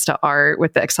when it comes to art,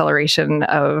 with the acceleration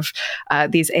of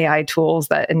these AI tools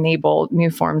that enable new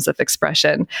forms of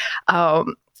expression.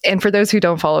 And for those who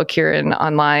don't follow Kiran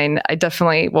online, I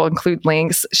definitely will include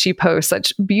links. She posts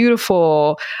such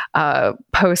beautiful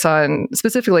posts on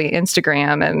specifically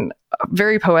Instagram, and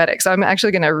very poetic. So I'm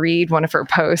actually going to read one of her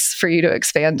posts for you to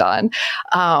expand on,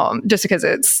 just because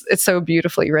it's so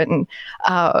beautifully written.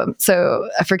 So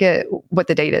I forget what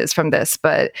the date is from this,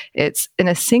 but it's: in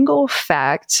a single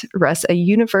fact rests a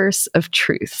universe of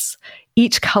truths,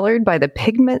 each colored by the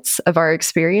pigments of our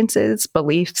experiences,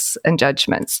 beliefs, and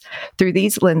judgments. Through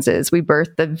these lenses, we birth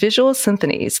the visual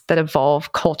symphonies that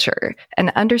evolve culture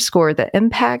and underscore the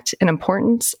impact and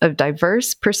importance of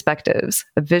diverse perspectives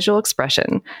of visual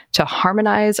expression to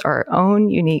harmonize our own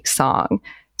unique song,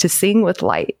 to sing with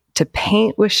light, to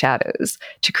paint with shadows,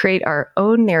 to create our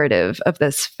own narrative of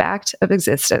this fact of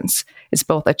existence is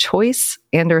both a choice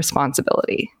and a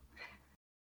responsibility.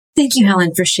 Thank you,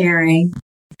 Helen, for sharing.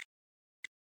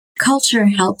 Culture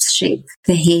helps shape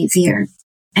behavior,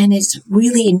 and it's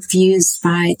really infused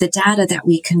by the data that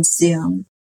we consume.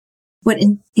 What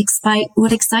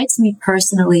excites me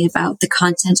personally about the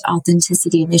Content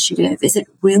Authenticity Initiative is it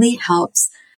really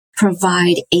helps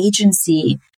provide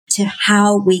agency to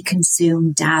how we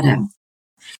consume data.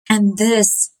 And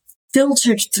this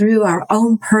filtered through our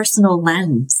own personal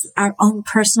lens, our own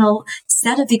personal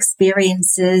set of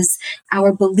experiences,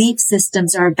 our belief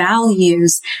systems, our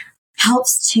values,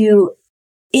 helps to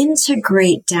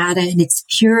integrate data in its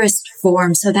purest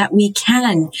form so that we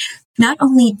can not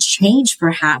only change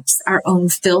perhaps our own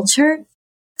filter,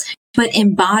 but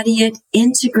embody it,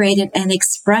 integrate it, and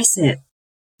express it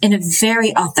in a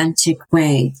very authentic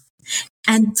way.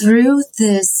 And through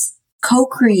this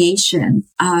co-creation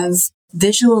of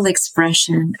visual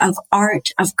expression, of art,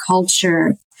 of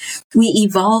culture, we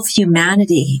evolve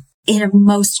humanity in a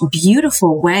most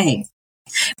beautiful way.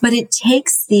 But it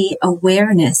takes the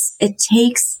awareness, it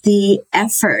takes the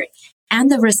effort and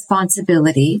the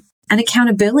responsibility and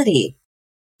accountability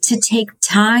to take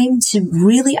time to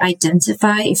really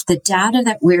identify if the data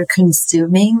that we're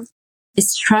consuming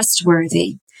is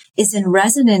trustworthy, is in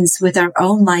resonance with our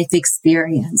own life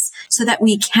experience, so that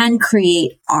we can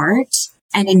create art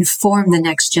and inform the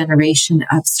next generation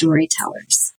of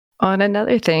storytellers. And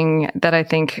another thing that I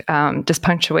think just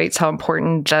punctuates how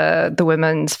important the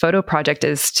Women's Photo Project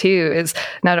is too is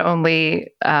not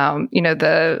only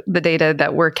the data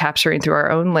that we're capturing through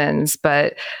our own lens,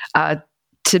 but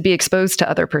to be exposed to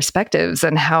other perspectives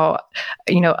and how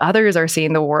others are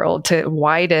seeing the world, to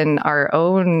widen our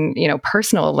own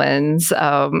personal lens.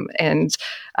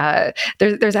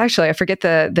 There's actually, I forget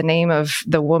the name of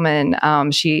the woman.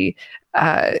 She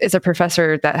is a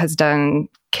professor that has done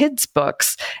kids'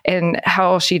 books, and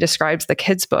how she describes the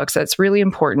kids' books. That's really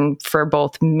important for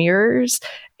both mirrors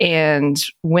and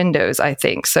windows, I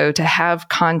think. So to have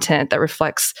content that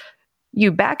reflects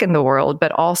you back in the world,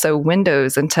 but also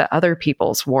windows into other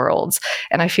people's worlds.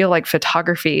 And I feel like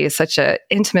photography is such an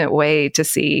intimate way to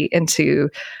see into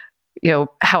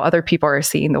how other people are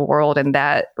seeing the world in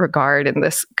that regard, in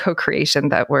this co-creation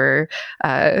that we're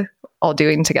all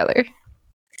doing together.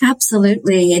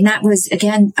 Absolutely. And that was,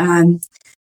 again,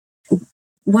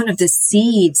 one of the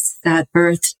seeds that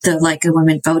birthed the Leica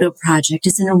Women Photo Project,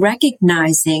 is in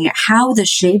recognizing how the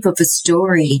shape of a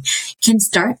story can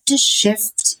start to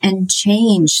shift and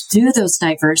change through those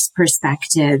diverse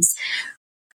perspectives.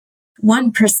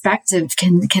 One perspective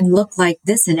can look like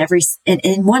this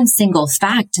in one single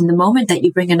fact. And the moment that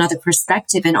you bring another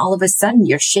perspective, and all of a sudden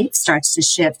your shape starts to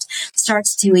shift,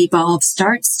 starts to evolve,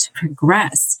 starts to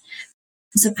progress.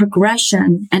 So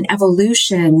progression and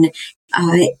evolution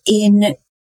in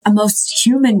a most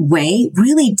human way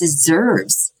really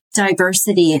deserves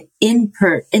diversity in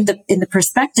the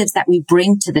perspectives that we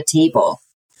bring to the table.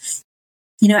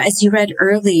 As you read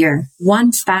earlier,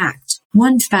 one fact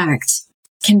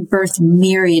can birth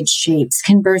myriad shapes,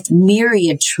 can birth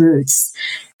myriad truths.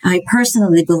 I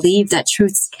personally believe that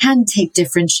truths can take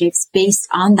different shapes based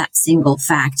on that single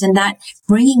fact, and that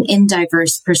bringing in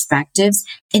diverse perspectives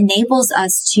enables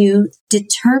us to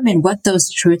determine what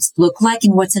those truths look like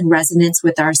and what's in resonance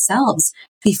with ourselves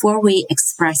before we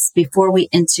express, before we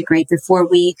integrate, before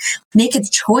we make a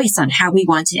choice on how we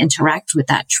want to interact with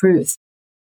that truth.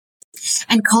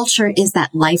 And culture is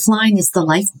that lifeline, is the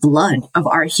lifeblood of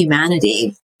our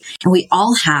humanity. And we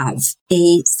all have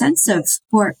a sense of,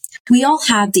 or we all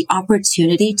have the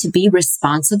opportunity to be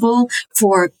responsible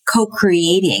for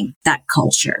co-creating that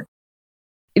culture.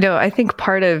 I think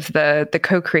part of the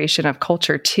co-creation of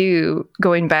culture too,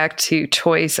 going back to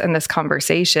choice and this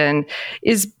conversation,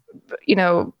 is,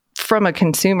 from a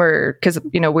consumer, because,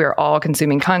 we're all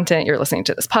consuming content. You're listening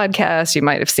to this podcast. You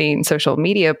might have seen social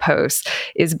media posts,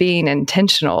 is being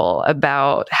intentional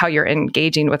about how you're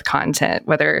engaging with content,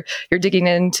 whether you're digging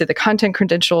into the content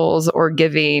credentials or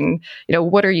giving,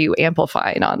 what are you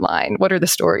amplifying online? What are the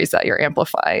stories that you're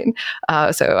amplifying?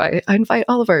 So I invite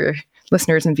all of our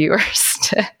listeners and viewers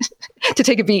to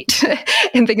take a beat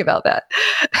and think about that.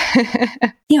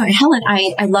 Helen,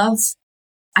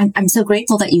 I'm so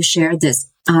grateful that you shared this.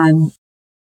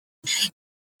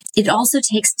 It also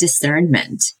takes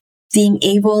discernment, being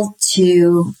able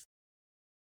to,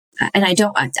 and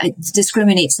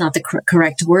discriminate's not the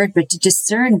correct word, but to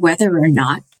discern whether or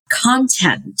not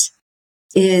content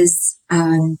is,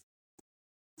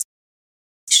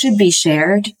 should be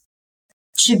shared.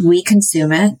 Should we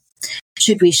consume it?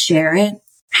 Should we share it?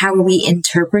 How are we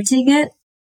interpreting it?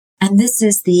 And this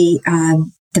is the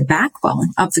backbone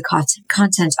of the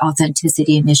Content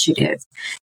Authenticity Initiative,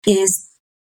 is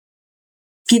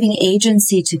giving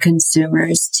agency to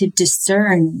consumers to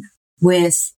discern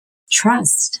with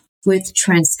trust, with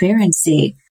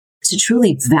transparency, to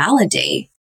truly validate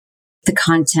the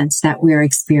content that we're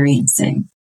experiencing.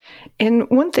 And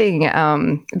one thing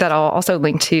that I'll also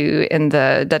link to in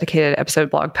the dedicated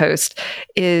episode blog post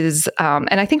is,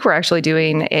 and I think we're actually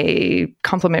doing a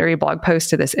complimentary blog post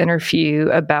to this interview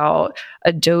about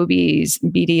Adobe's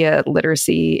media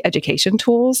literacy education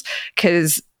tools,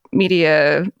 because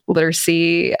media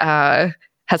literacy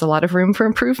has a lot of room for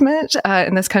improvement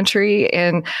in this country,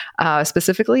 and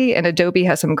specifically, and Adobe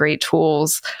has some great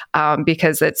tools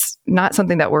because it's not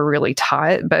something that we're really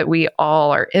taught, but we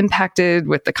all are impacted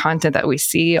with the content that we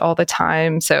see all the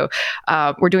time. So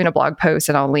we're doing a blog post,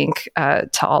 and I'll link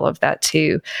to all of that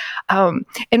too.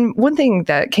 And one thing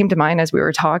that came to mind as we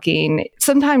were talking,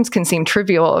 sometimes can seem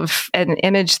trivial of an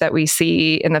image that we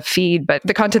see in the feed, but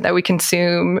the content that we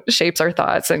consume shapes our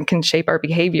thoughts and can shape our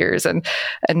behaviors, and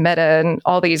Meta and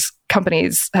all these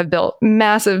companies have built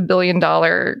massive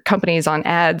billion-dollar companies on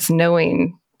ads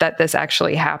knowing that this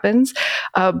actually happens.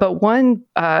 But one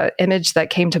image that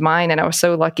came to mind, and I was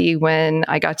so lucky when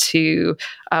I got to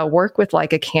work with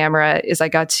Leica camera, is I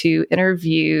got to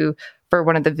interview for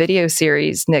one of the video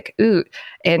series, Nick Oot,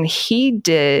 and he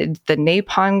did the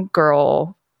Napalm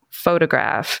Girl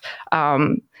photograph.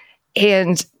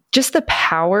 And just the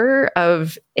power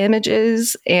of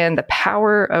images and the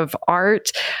power of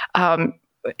art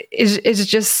is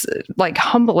just like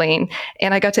humbling.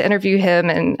 And I got to interview him,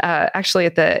 and actually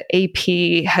at the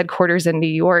AP headquarters in New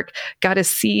York, got to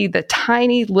see the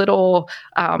tiny little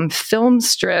film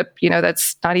strip,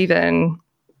 that's not even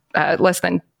less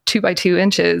than 2 by 2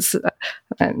 inches,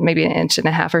 maybe an inch and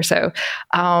a half or so.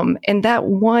 And that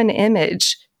one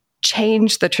image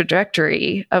changed the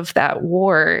trajectory of that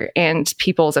war and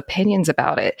people's opinions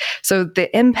about it. So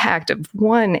the impact of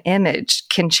one image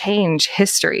can change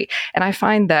history. And I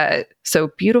find that so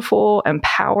beautiful and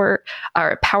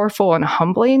powerful and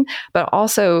humbling, but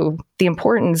also the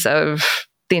importance of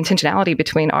the intentionality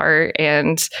between art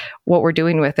and what we're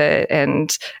doing with it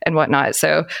and whatnot.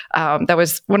 So that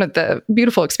was one of the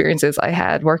beautiful experiences I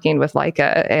had working with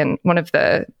Leica, and one of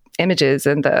the images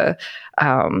in the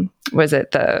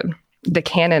the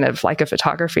canon of Leica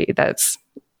photography that's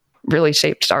really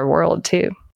shaped our world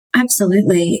too.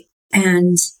 Absolutely.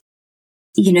 And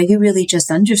you really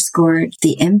just underscored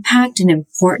the impact and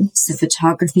importance of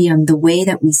photography on the way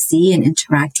that we see and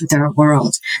interact with our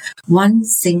world. One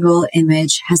single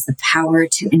image has the power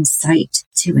to incite,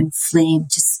 to inflame,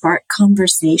 to spark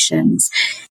conversations,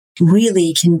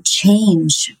 really can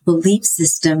change belief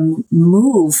system,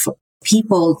 move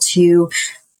people to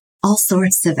all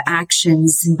sorts of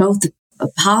actions in both a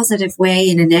positive way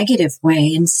and a negative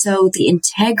way. And so the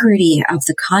integrity of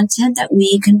the content that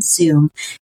we consume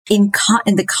in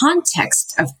the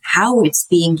context of how it's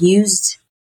being used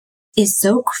is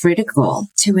so critical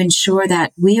to ensure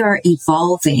that we are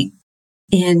evolving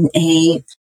in a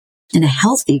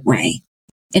healthy way,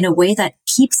 in a way that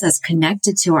keeps us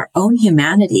connected to our own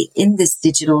humanity in this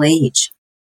digital age.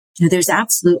 There's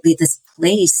absolutely this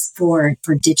place for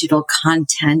digital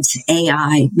content,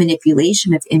 AI,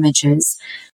 manipulation of images.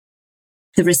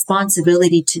 The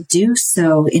responsibility to do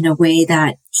so in a way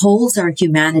that holds our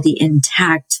humanity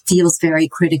intact feels very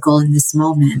critical in this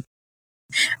moment.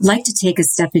 I'd like to take a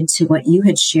step into what you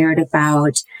had shared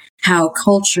about how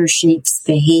culture shapes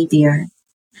behavior.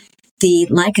 The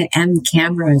Leica M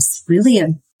cameras really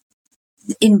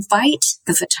invite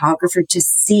the photographer to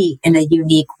see in a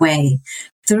unique way.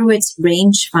 Through its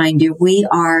rangefinder, we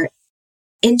are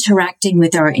interacting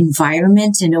with our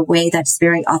environment in a way that's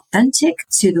very authentic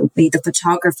to the way the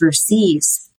photographer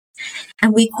sees.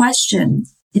 And we question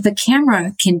if a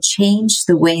camera can change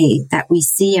the way that we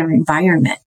see our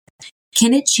environment.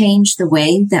 Can it change the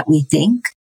way that we think?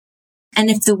 And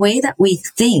if the way that we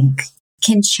think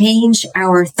can change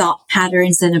our thought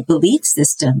patterns and belief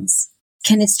systems,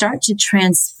 can it start to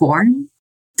transform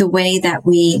the way that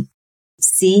we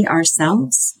see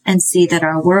ourselves and see that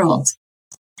our world?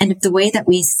 And if the way that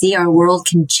we see our world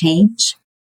can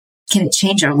it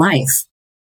change our life?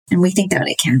 And we think that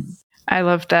it can. I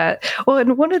love that. Well,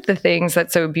 and one of the things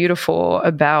that's so beautiful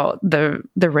about the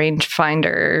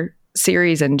rangefinder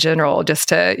series in general, just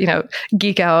to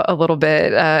geek out a little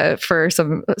bit for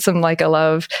some Leica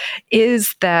love,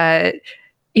 is that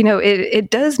it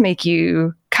does make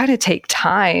you kind of take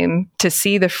time to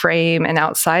see the frame and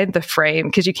outside the frame,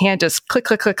 because you can't just click,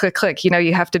 click, click, click, click.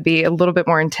 You have to be a little bit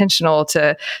more intentional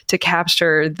to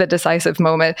capture the decisive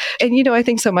moment. And, I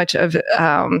think so much of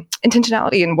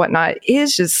intentionality and whatnot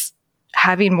is just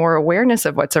having more awareness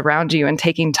of what's around you and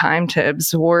taking time to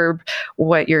absorb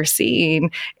what you're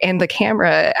seeing. And the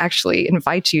camera actually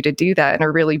invites you to do that in a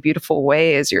really beautiful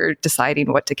way as you're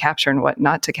deciding what to capture and what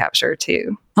not to capture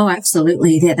too. Oh,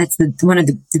 absolutely. That's one of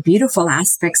the beautiful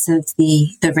aspects of the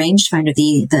rangefinder,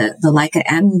 the Leica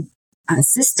M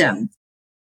system,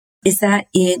 is that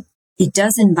it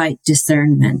does invite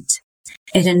discernment.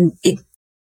 It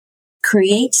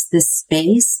creates the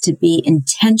space to be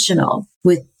intentional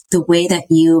with the way that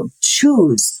you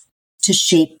choose to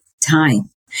shape time,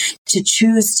 to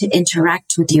choose to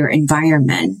interact with your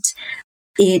environment.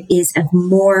 It is a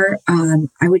more,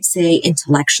 I would say,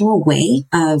 intellectual way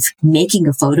of making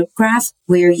a photograph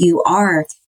where you are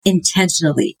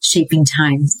intentionally shaping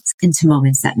time into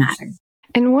moments that matter.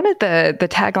 And one of the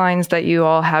taglines that you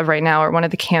all have right now, or one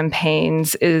of the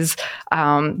campaigns, is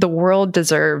the world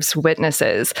deserves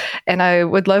witnesses. And I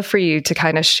would love for you to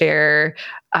kind of share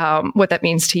what that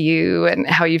means to you and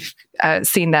how you've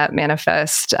seen that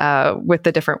manifest with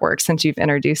the different work since you've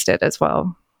introduced it as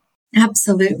well.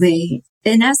 Absolutely.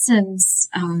 In essence,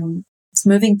 it's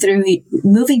moving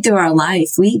through our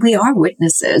life. We are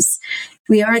witnesses.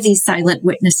 We are these silent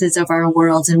witnesses of our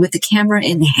world. And with the camera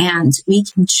in hand, we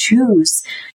can choose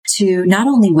to not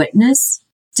only witness,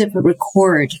 but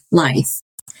record life.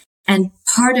 And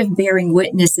part of bearing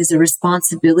witness is a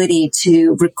responsibility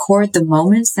to record the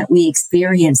moments that we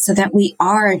experience so that we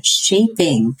are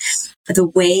shaping the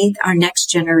way our next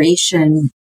generation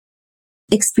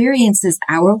experiences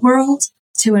our world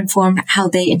to inform how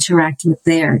they interact with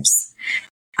theirs.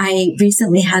 I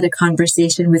recently had a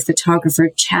conversation with photographer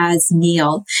Chaz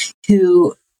Neal,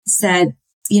 who said,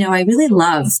 I really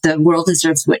love the World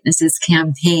Deserves Witnesses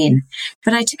campaign,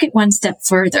 but I took it one step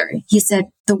further. He said,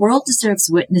 the world deserves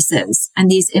witnesses, and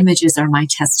these images are my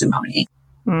testimony.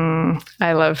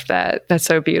 I love that. That's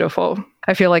so beautiful.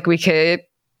 I feel like we could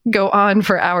go on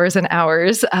for hours and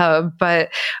hours, but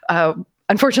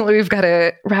unfortunately, we've got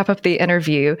to wrap up the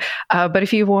interview. But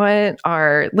if you want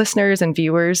our listeners and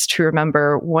viewers to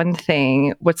remember one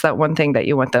thing, what's that one thing that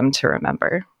you want them to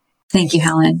remember? Thank you,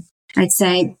 Helen. I'd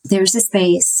say there's a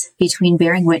space between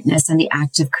bearing witness and the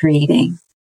act of creating.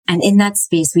 And in that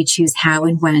space, we choose how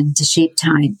and when to shape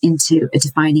time into a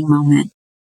defining moment.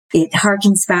 It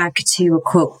harkens back to a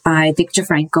quote by Viktor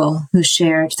Frankl, who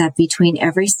shared that between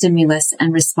every stimulus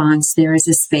and response, there is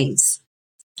a space.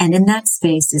 And in that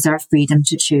space is our freedom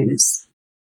to choose.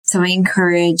 So I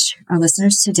encourage our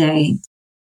listeners today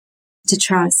to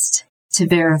trust, to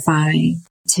verify,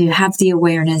 to have the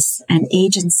awareness and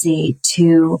agency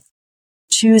to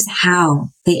choose how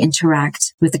they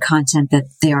interact with the content that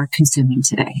they are consuming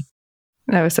today.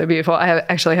 That was so beautiful. I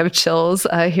actually have chills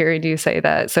hearing you say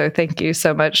that. So thank you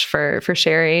so much for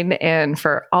sharing and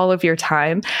for all of your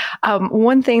time.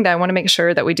 One thing that I want to make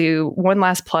sure that we do one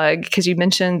last plug, because you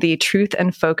mentioned the Truth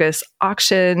and Focus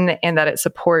auction and that it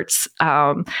supports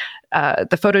the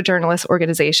photojournalist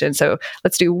organization. So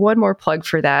let's do one more plug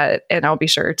for that. And I'll be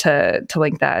sure to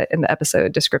link that in the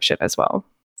episode description as well.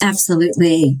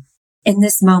 Absolutely. In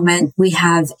this moment, we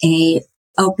have a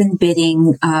open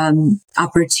bidding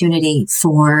opportunity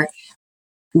for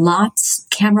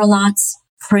camera lots,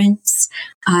 prints,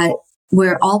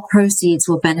 where all proceeds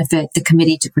will benefit the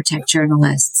Committee to Protect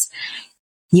Journalists.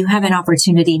 You have an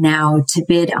opportunity now to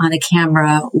bid on a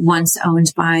camera once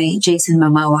owned by Jason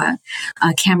Momoa,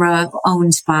 a camera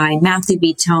owned by Matthew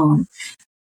B. Tone,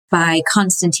 by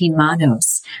Konstantin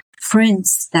Manos,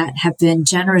 prints that have been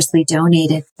generously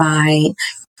donated by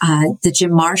the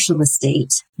Jim Marshall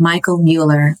estate, Michael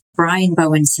Mueller, Brian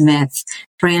Bowen Smith,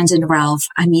 Brandon Ralph.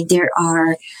 I mean,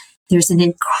 there's an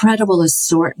incredible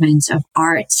assortment of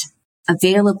art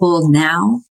available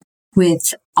now,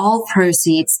 with all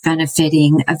proceeds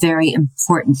benefiting a very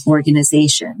important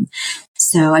organization.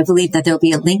 So I believe that there'll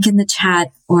be a link in the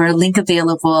chat or a link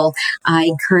available. I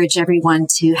encourage everyone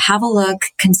to have a look,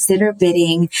 consider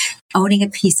bidding, owning a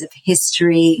piece of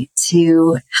history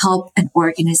to help an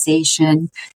organization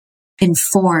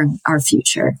inform our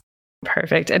future.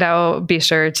 Perfect. And I'll be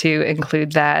sure to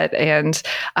include that. And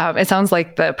it sounds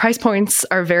like the price points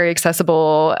are very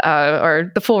accessible,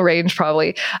 or the full range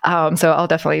probably. So I'll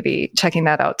definitely be checking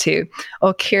that out too.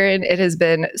 Well, Kiran, it has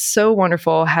been so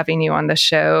wonderful having you on the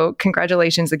show.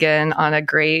 Congratulations again on a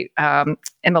great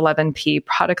M11-P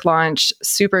product launch.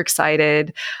 Super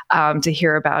excited to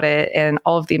hear about it and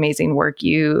all of the amazing work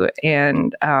you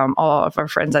and all of our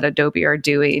friends at Adobe are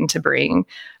doing to bring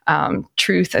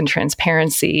truth and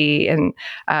transparency and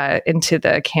into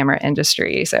the camera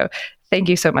industry. So thank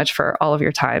you so much for all of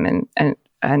your time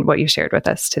and what you shared with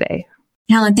us today.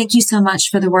 Helen, thank you so much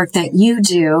for the work that you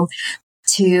do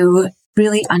to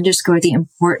really underscore the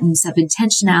importance of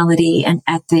intentionality and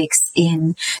ethics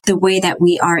in the way that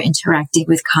we are interacting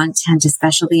with content,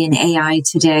 especially in AI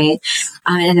today.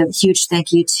 And a huge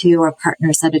thank you to our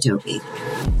partners at Adobe.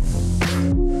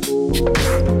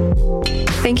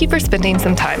 Thank you for spending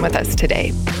some time with us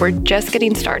today. We're just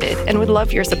getting started and would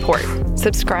love your support.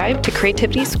 Subscribe to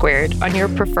Creativity Squared on your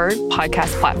preferred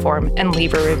podcast platform and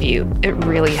leave a review. It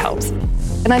really helps.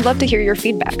 And I'd love to hear your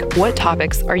feedback. What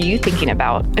topics are you thinking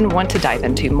about and want to dive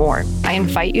into more? I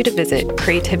invite you to visit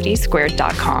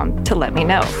creativitysquared.com to let me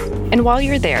know. And while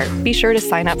you're there, be sure to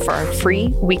sign up for our free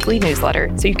weekly newsletter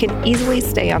so you can easily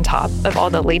stay on top of all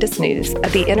the latest news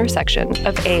at the intersection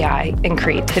of AI and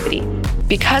creativity.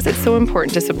 Because it's so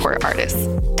important to support artists,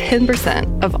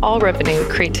 10% of all revenue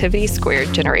Creativity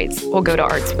Squared generates will go to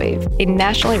ArtsWave, a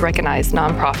nationally recognized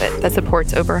nonprofit that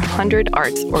supports over 100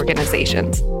 arts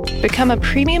organizations. Become a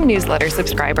premium newsletter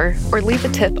subscriber or leave a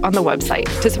tip on the website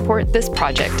to support this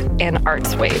project and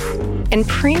ArtsWave. And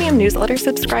premium newsletter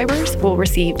subscribers will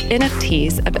receive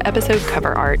NFTs of episode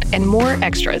cover art and more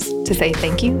extras to say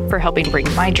thank you for helping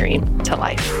bring my dream to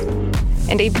life.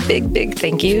 And a big, big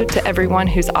thank you to everyone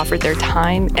who's offered their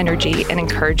time, energy, and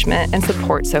encouragement and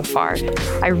support so far.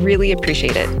 I really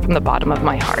appreciate it from the bottom of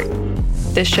my heart.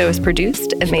 This show is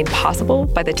produced and made possible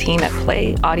by the team at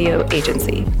Play Audio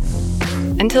Agency.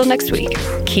 Until next week,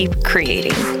 keep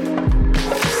creating.